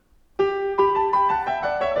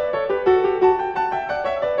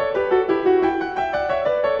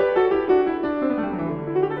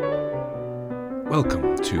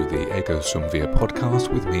to the Ego Sum Via podcast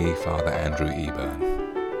with me, Father Andrew Eburn.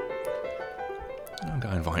 And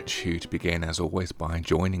I invite you to begin, as always, by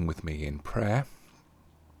joining with me in prayer.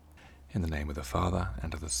 In the name of the Father,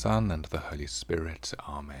 and of the Son, and of the Holy Spirit.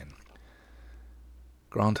 Amen.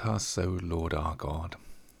 Grant us, O Lord our God,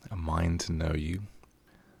 a mind to know you,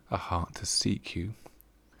 a heart to seek you,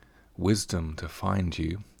 wisdom to find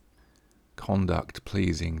you, conduct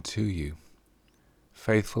pleasing to you,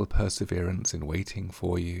 faithful perseverance in waiting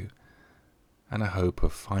for you, and a hope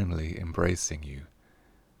of finally embracing you.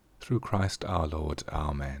 Through Christ our Lord.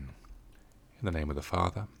 Amen. In the name of the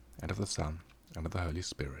Father, and of the Son, and of the Holy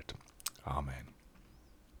Spirit. Amen.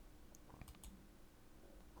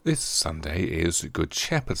 This Sunday is Good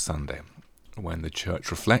Shepherd Sunday, when the Church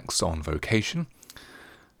reflects on vocation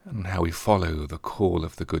and how we follow the call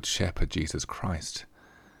of the Good Shepherd Jesus Christ.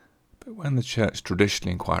 But when the Church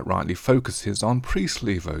traditionally and quite rightly focuses on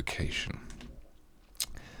priestly vocation.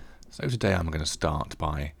 So today I'm going to start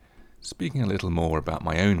by speaking a little more about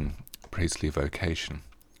my own priestly vocation.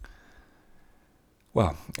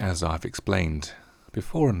 Well, as I've explained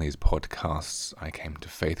before in these podcasts, I came to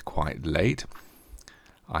faith quite late.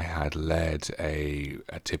 I had led a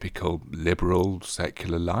typical liberal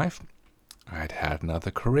secular life. I had had another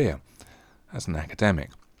career as an academic.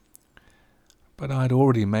 But I had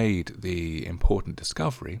already made the important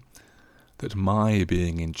discovery that my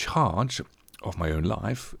being in charge of my own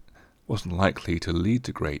life wasn't likely to lead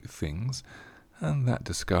to great things, and that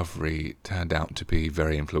discovery turned out to be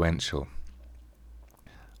very influential.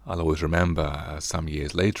 I'll always remember, some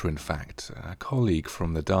years later in fact, a colleague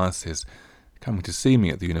from the diocese coming to see me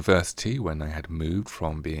at the university when I had moved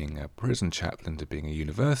from being a prison chaplain to being a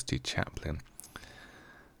university chaplain.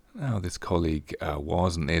 Now, this colleague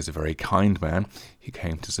was and is a very kind man. He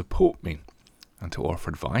came to support me and to offer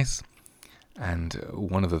advice. And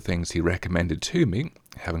one of the things he recommended to me,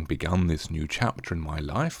 having begun this new chapter in my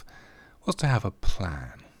life, was to have a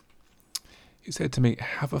plan. He said to me,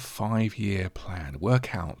 have a 5-year plan.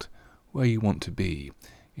 Work out where you want to be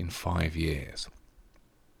in 5 years.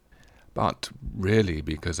 But really,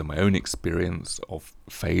 because of my own experience of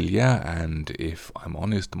failure, and if I'm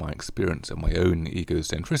honest, my experience of my own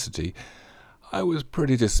egocentricity, I was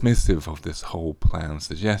pretty dismissive of this whole plan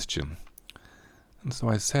suggestion. And so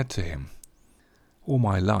I said to him, all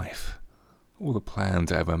my life, all the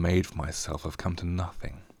plans I ever made for myself have come to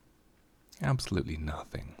nothing. Absolutely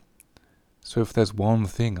nothing. So if there's one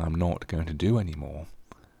thing I'm not going to do anymore,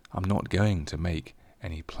 I'm not going to make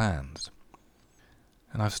any plans.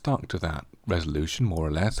 And I've stuck to that resolution more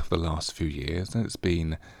or less for the last few years, and it's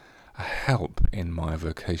been a help in my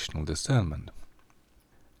vocational discernment.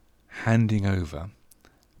 Handing over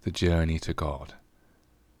the journey to God.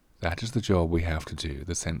 That is the job we have to do,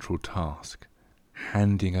 the central task.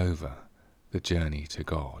 Handing over the journey to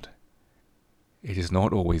God. It is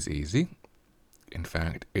not always easy. In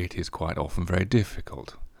fact, it is quite often very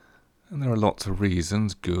difficult. And there are lots of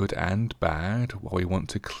reasons, good and bad, why we want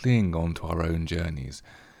to cling on to our own journeys,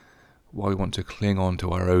 why we want to cling on to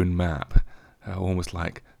our own map, almost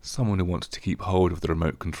like someone who wants to keep hold of the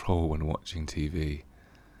remote control when watching TV.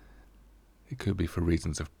 It could be for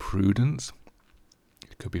reasons of prudence,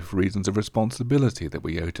 it could be for reasons of responsibility that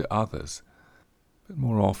we owe to others, but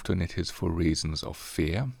more often it is for reasons of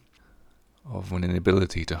fear, of an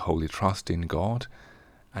inability to wholly trust in God,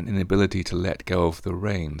 an inability to let go of the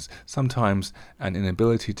reins, sometimes an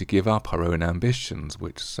inability to give up our own ambitions,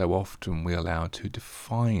 which so often we allow to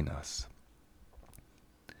define us.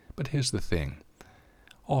 But here's the thing.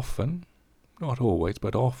 Often, not always,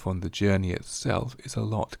 but often the journey itself is a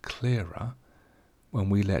lot clearer when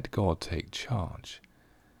we let God take charge.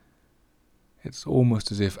 It's almost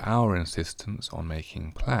as if our insistence on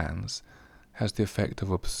making plans has the effect of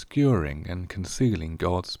obscuring and concealing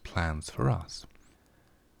God's plans for us.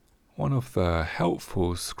 One of the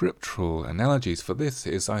helpful scriptural analogies for this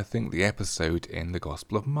is, I think, the episode in the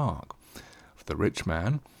Gospel of Mark, of the rich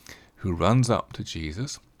man who runs up to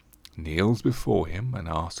Jesus, kneels before him and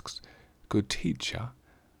asks, "Good teacher,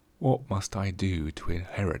 what must I do to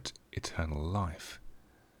inherit eternal life?"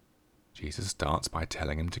 Jesus starts by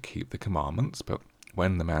telling him to keep the commandments, but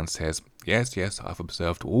when the man says, yes, I've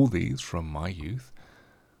observed all these from my youth,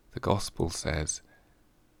 the Gospel says,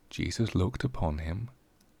 Jesus looked upon him,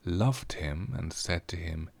 loved him, and said to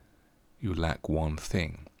him, "You lack one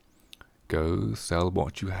thing. Go, sell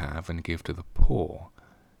what you have and give to the poor,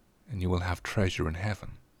 and you will have treasure in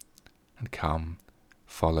heaven. And come,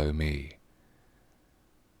 follow me."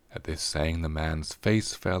 At this saying, the man's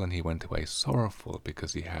face fell, and he went away sorrowful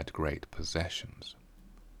because he had great possessions.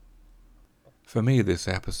 For me, this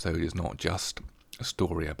episode is not just a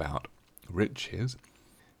story about riches.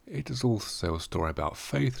 it is also a story about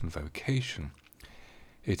faith and vocation.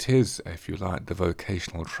 It is, if you like, the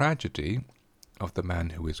vocational tragedy of the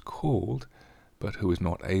man who is called, but who is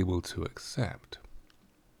not able to accept.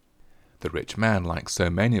 The rich man, like so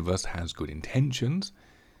many of us, has good intentions.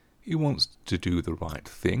 He wants to do the right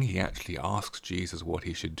thing. He actually asks Jesus what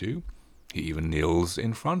he should do. He even kneels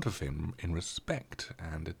in front of him in respect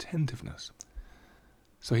and attentiveness.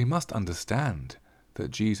 So he must understand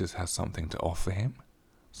that Jesus has something to offer him,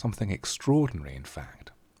 something extraordinary in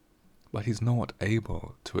fact. But he's not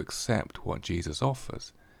able to accept what Jesus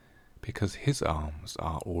offers because his arms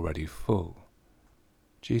are already full.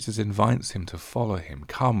 Jesus invites him to follow him.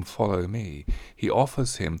 Come, follow me. He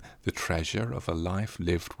offers him the treasure of a life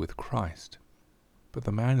lived with Christ. But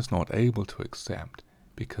the man is not able to accept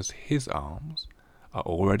because his arms are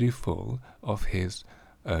already full of his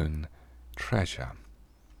own treasure.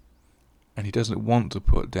 And he doesn't want to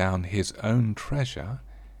put down his own treasure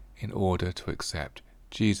in order to accept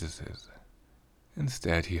Jesus's.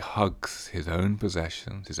 Instead, he hugs his own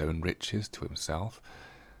possessions, his own riches to himself.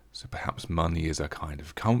 So perhaps money is a kind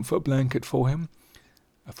of comfort blanket for him,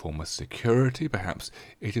 a form of security. Perhaps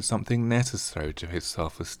it is something necessary to his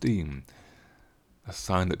self-esteem, a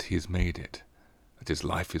sign that he has made it, that his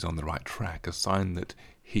life is on the right track, a sign that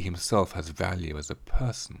he himself has value as a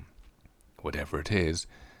person. Whatever it is,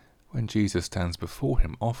 when Jesus stands before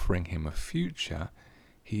him, offering him a future,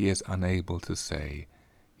 he is unable to say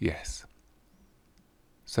yes.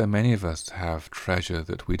 So many of us have treasure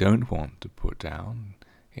that we don't want to put down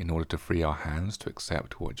in order to free our hands to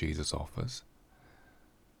accept what Jesus offers.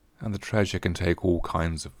 And the treasure can take all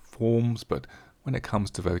kinds of forms, but when it comes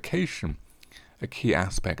to vocation, a key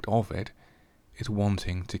aspect of it is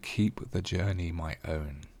wanting to keep the journey my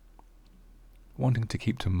own, wanting to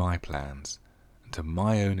keep to my plans and to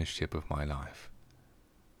my ownership of my life.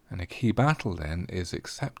 And a key battle then is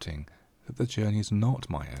accepting that the journey is not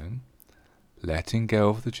my own, letting go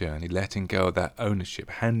of the journey, letting go of that ownership,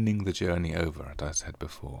 handing the journey over, as I said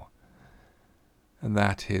before. And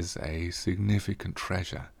that is a significant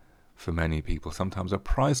treasure for many people, sometimes a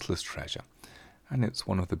priceless treasure. And it's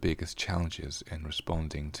one of the biggest challenges in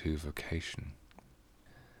responding to vocation.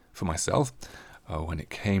 For myself, when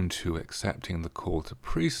it came to accepting the call to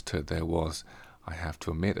priesthood, there was, I have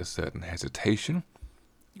to admit, a certain hesitation,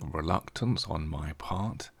 reluctance on my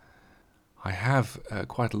part. I have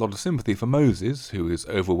quite a lot of sympathy for Moses, who is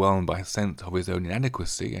overwhelmed by a sense of his own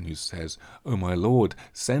inadequacy and who says, "Oh my Lord,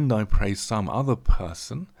 send, I pray, some other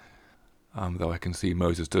person." Though I can see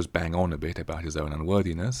Moses does bang on a bit about his own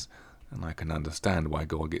unworthiness, and I can understand why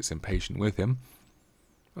God gets impatient with him.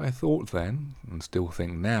 But I thought then, and still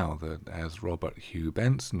think now, that as Robert Hugh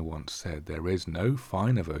Benson once said, there is no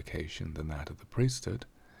finer vocation than that of the priesthood.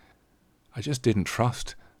 I just didn't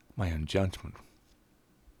trust my own judgment.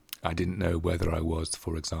 I didn't know whether I was,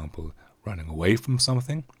 for example, running away from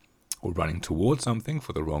something, or running towards something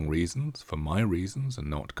for the wrong reasons, for my reasons and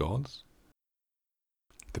not God's.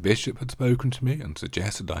 The bishop had spoken to me and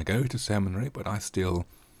suggested I go to seminary, but I still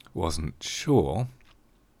wasn't sure.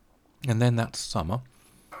 And then that summer,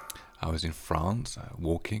 I was in France,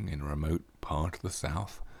 walking in a remote part of the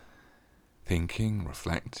south, thinking,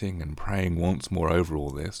 reflecting, and praying once more over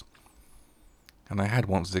all this. And I had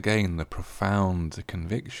once again the profound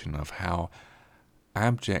conviction of how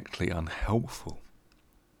abjectly unhelpful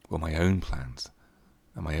were my own plans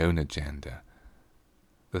and my own agenda.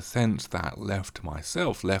 The sense that left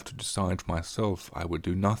to decide for myself, I would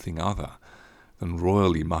do nothing other than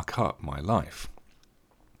royally muck up my life.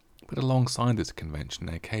 But alongside this convention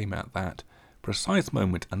there came at that precise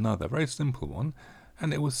moment another, very simple one,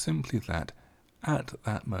 and it was simply that at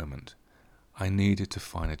that moment I needed to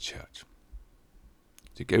find a church,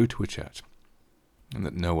 to go to a church, and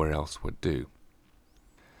that nowhere else would do.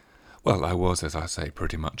 Well, I was, as I say,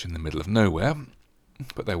 pretty much in the middle of nowhere,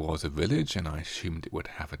 but there was a village, and I assumed it would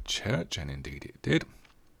have a church, and indeed it did.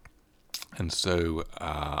 And so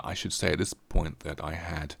I should say at this point that I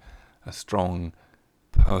had a strong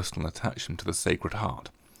personal attachment to the Sacred Heart,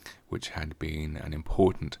 which had been an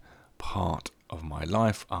important part of my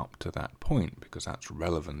life up to that point, because that's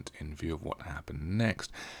relevant in view of what happened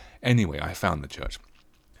next. Anyway, I found the church.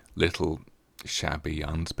 Little, shabby,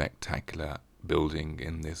 unspectacular building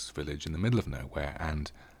in this village in the middle of nowhere,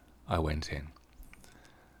 and I went in.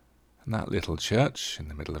 And that little church in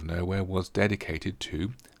the middle of nowhere was dedicated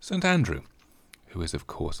to St. Andrew, who is of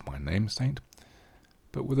course my namesake,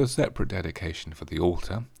 but with a separate dedication for the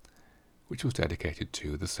altar, which was dedicated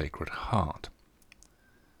to the Sacred Heart.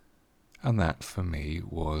 And that for me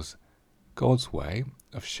was God's way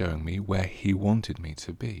of showing me where he wanted me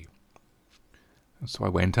to be. And so I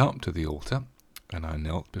went up to the altar, and I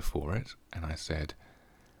knelt before it, and I said,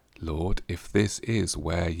 Lord, if this is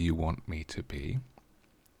where you want me to be,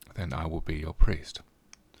 then I will be your priest.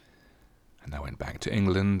 And I went back to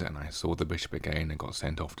England, and I saw the bishop again and got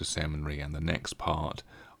sent off to seminary and the next part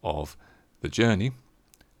of the journey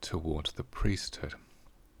towards the priesthood.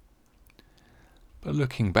 But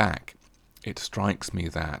looking back, it strikes me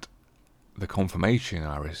that the confirmation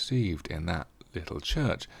I received in that little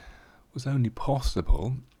church was only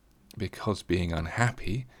possible because, being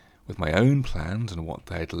unhappy with my own plans and what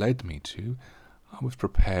they had led me to, I was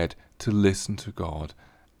prepared to listen to God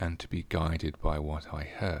and to be guided by what I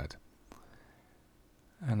heard.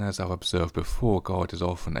 And as I've observed before, God is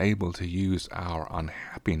often able to use our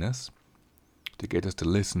unhappiness to get us to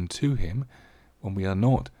listen to Him when we are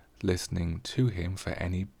not listening to Him for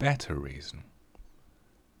any better reason.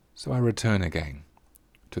 So I return again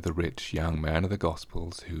to the rich young man of the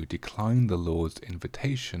Gospels who declined the Lord's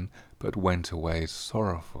invitation but went away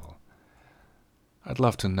sorrowful. I'd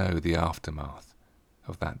love to know the aftermath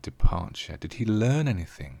of that departure. Did he learn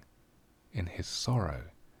anything in his sorrow?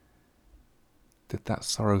 Did that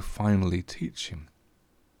sorrow finally teach him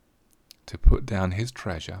to put down his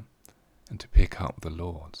treasure and to pick up the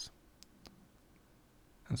Lord's?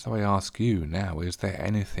 And so I ask you now, is there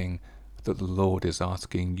anything that the Lord is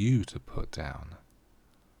asking you to put down?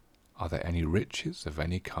 Are there any riches of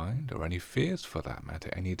any kind, or any fears for that matter,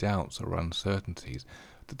 any doubts or uncertainties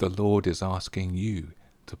that the Lord is asking you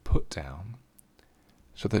to put down,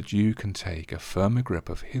 so that you can take a firmer grip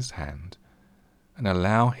of His hand and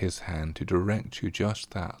allow His hand to direct you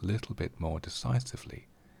just that little bit more decisively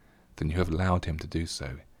than you have allowed Him to do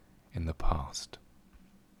so in the past?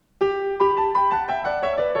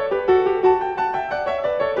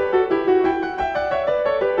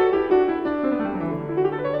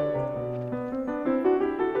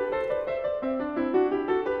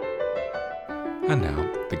 And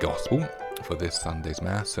now, the Gospel for this Sunday's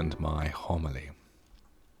Mass and my homily.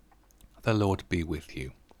 The Lord be with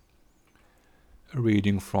you. A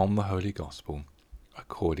reading from the Holy Gospel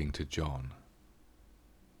according to John.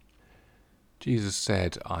 Jesus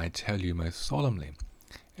said, I tell you most solemnly,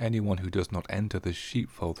 anyone who does not enter the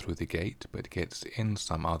sheepfold through the gate, but gets in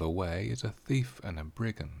some other way, is a thief and a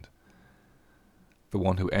brigand. The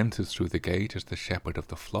one who enters through the gate is the shepherd of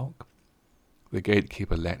the flock. The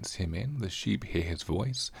gatekeeper lets him in, the sheep hear his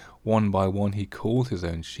voice. One by one he calls his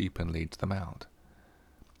own sheep and leads them out.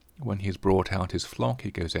 When he has brought out his flock,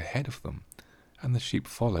 he goes ahead of them, and the sheep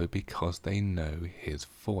follow because they know his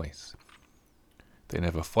voice. They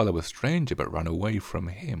never follow a stranger, but run away from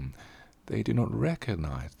him. They do not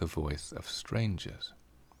recognize the voice of strangers.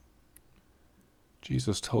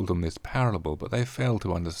 Jesus told them this parable, but they failed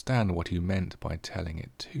to understand what he meant by telling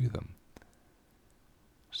it to them.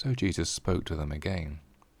 So Jesus spoke to them again.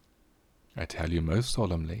 I tell you most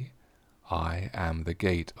solemnly, I am the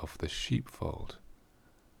gate of the sheepfold.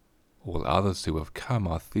 All others who have come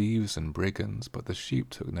are thieves and brigands, but the sheep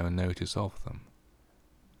took no notice of them.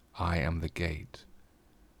 I am the gate.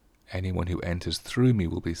 Anyone who enters through me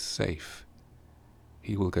will be safe.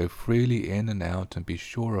 He will go freely in and out and be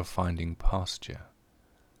sure of finding pasture.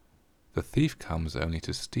 The thief comes only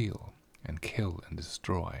to steal and kill and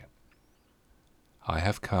destroy. I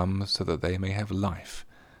have come so that they may have life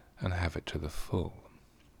and have it to the full.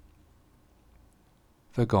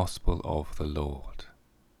 The Gospel of the Lord.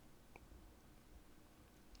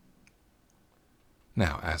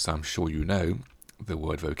 Now, as I'm sure you know, the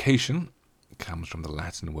word vocation comes from the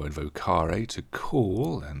Latin word vocare, to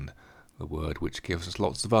call, and the word which gives us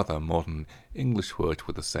lots of other modern English words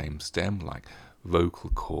with the same stem, like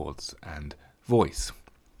vocal cords and voice.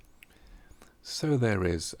 So there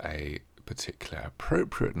is a particular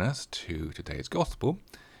appropriateness to today's Gospel,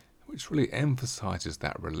 which really emphasizes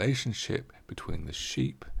that relationship between the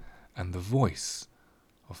sheep and the voice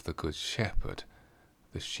of the Good Shepherd.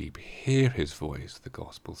 The sheep hear his voice, the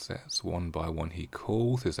Gospel says. One by one he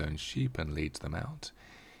calls his own sheep and leads them out.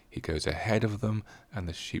 He goes ahead of them, and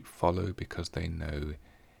the sheep follow because they know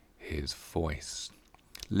his voice.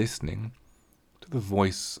 Listening to the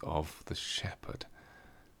voice of the shepherd.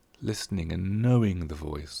 Listening and knowing the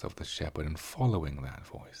voice of the shepherd and following that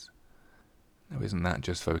voice. Now, isn't that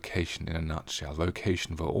just vocation in a nutshell?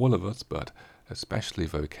 Vocation for all of us, but especially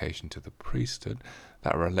vocation to the priesthood.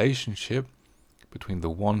 That relationship between the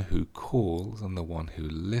one who calls and the one who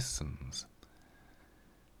listens.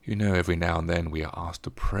 You know, every now and then we are asked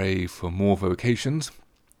to pray for more vocations.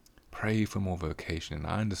 Pray for more vocation, and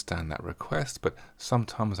I understand that request, but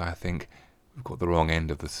sometimes I think we've got the wrong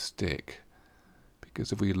end of the stick.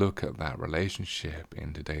 Because if we look at that relationship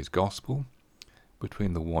in today's Gospel,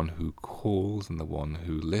 between the one who calls and the one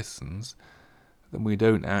who listens, then we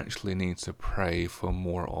don't actually need to pray for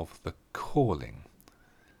more of the calling.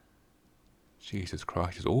 Jesus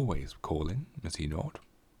Christ is always calling, is he not?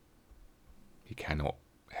 He cannot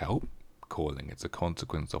help calling. It's a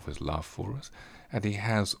consequence of his love for us, and he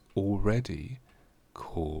has already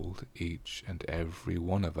called each and every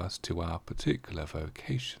one of us to our particular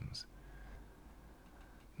vocations.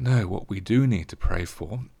 No, what we do need to pray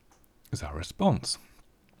for is our response.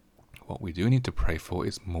 What we do need to pray for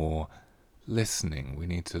is more listening. We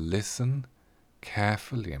need to listen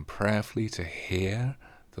carefully and prayerfully to hear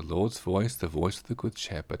the Lord's voice, the voice of the Good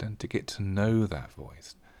Shepherd, and to get to know that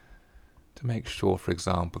voice. To make sure, for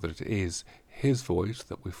example, that it is his voice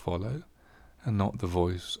that we follow and not the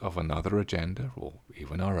voice of another agenda or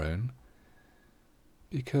even our own.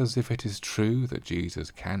 Because if it is true that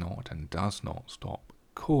Jesus cannot and does not stop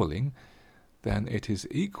calling, then it is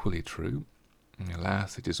equally true, and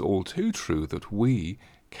alas, it is all too true, that we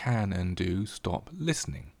can and do stop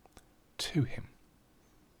listening to him.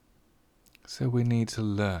 So we need to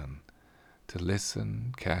learn to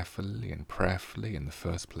listen carefully and prayerfully in the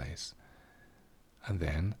first place. And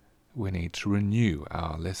then we need to renew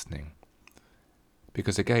our listening.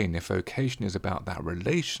 Because again, if vocation is about that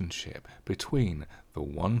relationship between the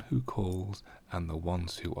one who calls and the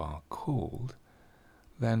ones who are called,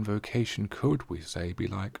 then vocation could, we say, be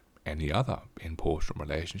like any other important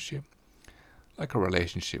relationship. Like a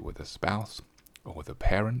relationship with a spouse or with a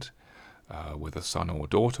parent, with a son or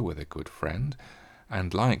daughter, with a good friend.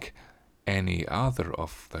 And like any other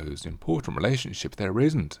of those important relationships, there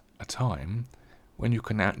isn't a time when you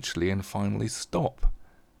can actually and finally stop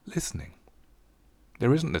listening.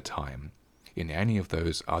 There isn't a time in any of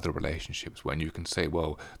those other relationships when you can say,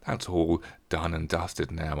 well, that's all done and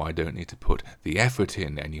dusted now, I don't need to put the effort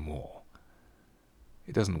in anymore.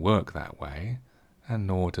 It doesn't work that way, and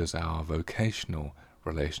nor does our vocational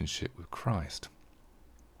relationship with Christ.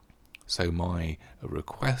 So my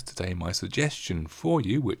request today, my suggestion for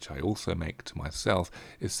you, which I also make to myself,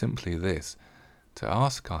 is simply this: to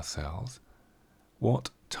ask ourselves, what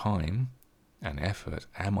time and effort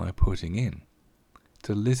am I putting in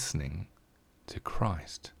to listening to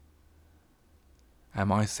Christ?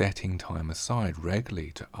 Am I setting time aside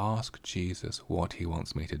regularly to ask Jesus what he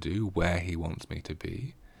wants me to do, where he wants me to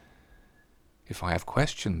be? If I have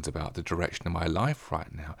questions about the direction of my life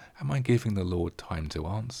right now, am I giving the Lord time to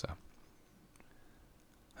answer?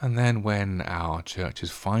 And then when our church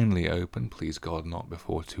is finally open, please God not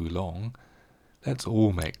before too long, let's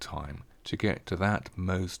all make time to get to that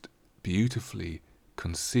most beautifully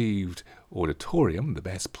conceived auditorium, the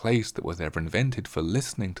best place that was ever invented for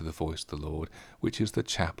listening to the voice of the Lord, which is the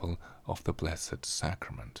chapel of the Blessed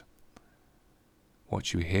Sacrament.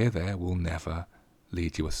 What you hear there will never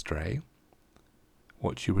lead you astray.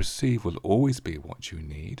 What you receive will always be what you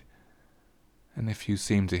need. And if you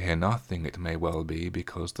seem to hear nothing, it may well be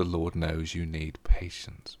because the Lord knows you need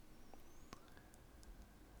patience.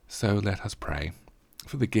 So let us pray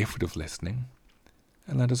for the gift of listening,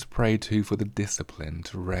 and let us pray too for the discipline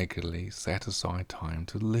to regularly set aside time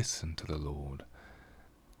to listen to the Lord,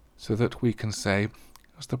 so that we can say,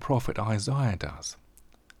 as the prophet Isaiah does,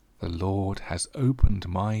 "The Lord has opened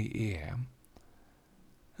my ear,"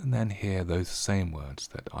 and then hear those same words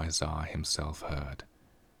that Isaiah himself heard: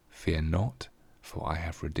 "Fear not, for I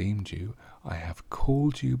have redeemed you, I have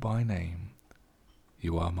called you by name,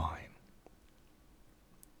 you are mine."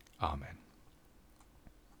 Amen.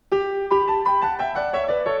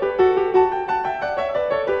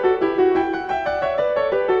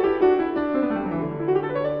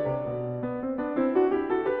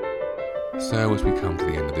 So as we come to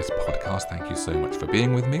the end of this podcast, thank you so much for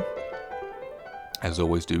being with me. As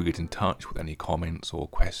always, do get in touch with any comments or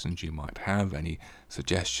questions you might have, any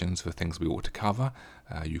suggestions for things we ought to cover.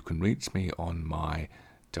 You can reach me on my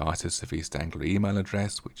Diocese of East Anglia email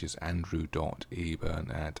address, which is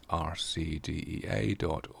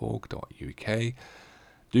andrew.eburn@rcdea.org.uk.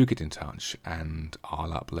 Do get in touch, and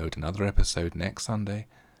I'll upload another episode next Sunday,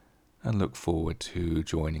 and look forward to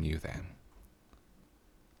joining you then.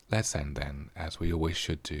 Let's end then, as we always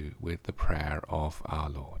should do, with the prayer of our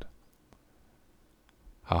Lord.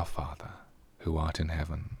 Our Father, who art in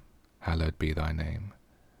heaven, hallowed be thy name.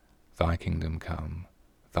 Thy kingdom come,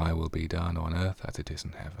 thy will be done on earth as it is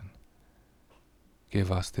in heaven.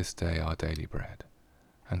 Give us this day our daily bread,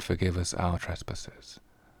 and forgive us our trespasses,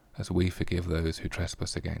 as we forgive those who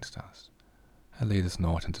trespass against us. And lead us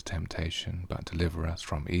not into temptation, but deliver us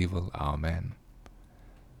from evil. Amen.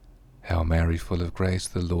 Hail Mary, full of grace,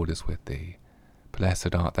 the Lord is with thee.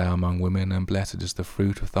 Blessed art thou among women, and blessed is the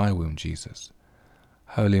fruit of thy womb, Jesus.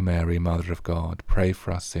 Holy Mary, Mother of God, pray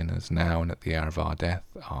for us sinners, now and at the hour of our death.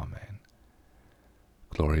 Amen.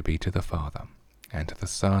 Glory be to the Father, and to the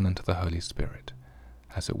Son, and to the Holy Spirit,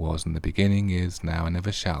 as it was in the beginning, is, now, and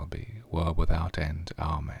ever shall be, world without end.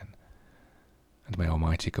 Amen. And may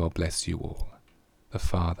Almighty God bless you all, the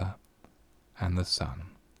Father, and the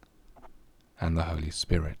Son, and the Holy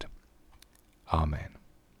Spirit. Amen.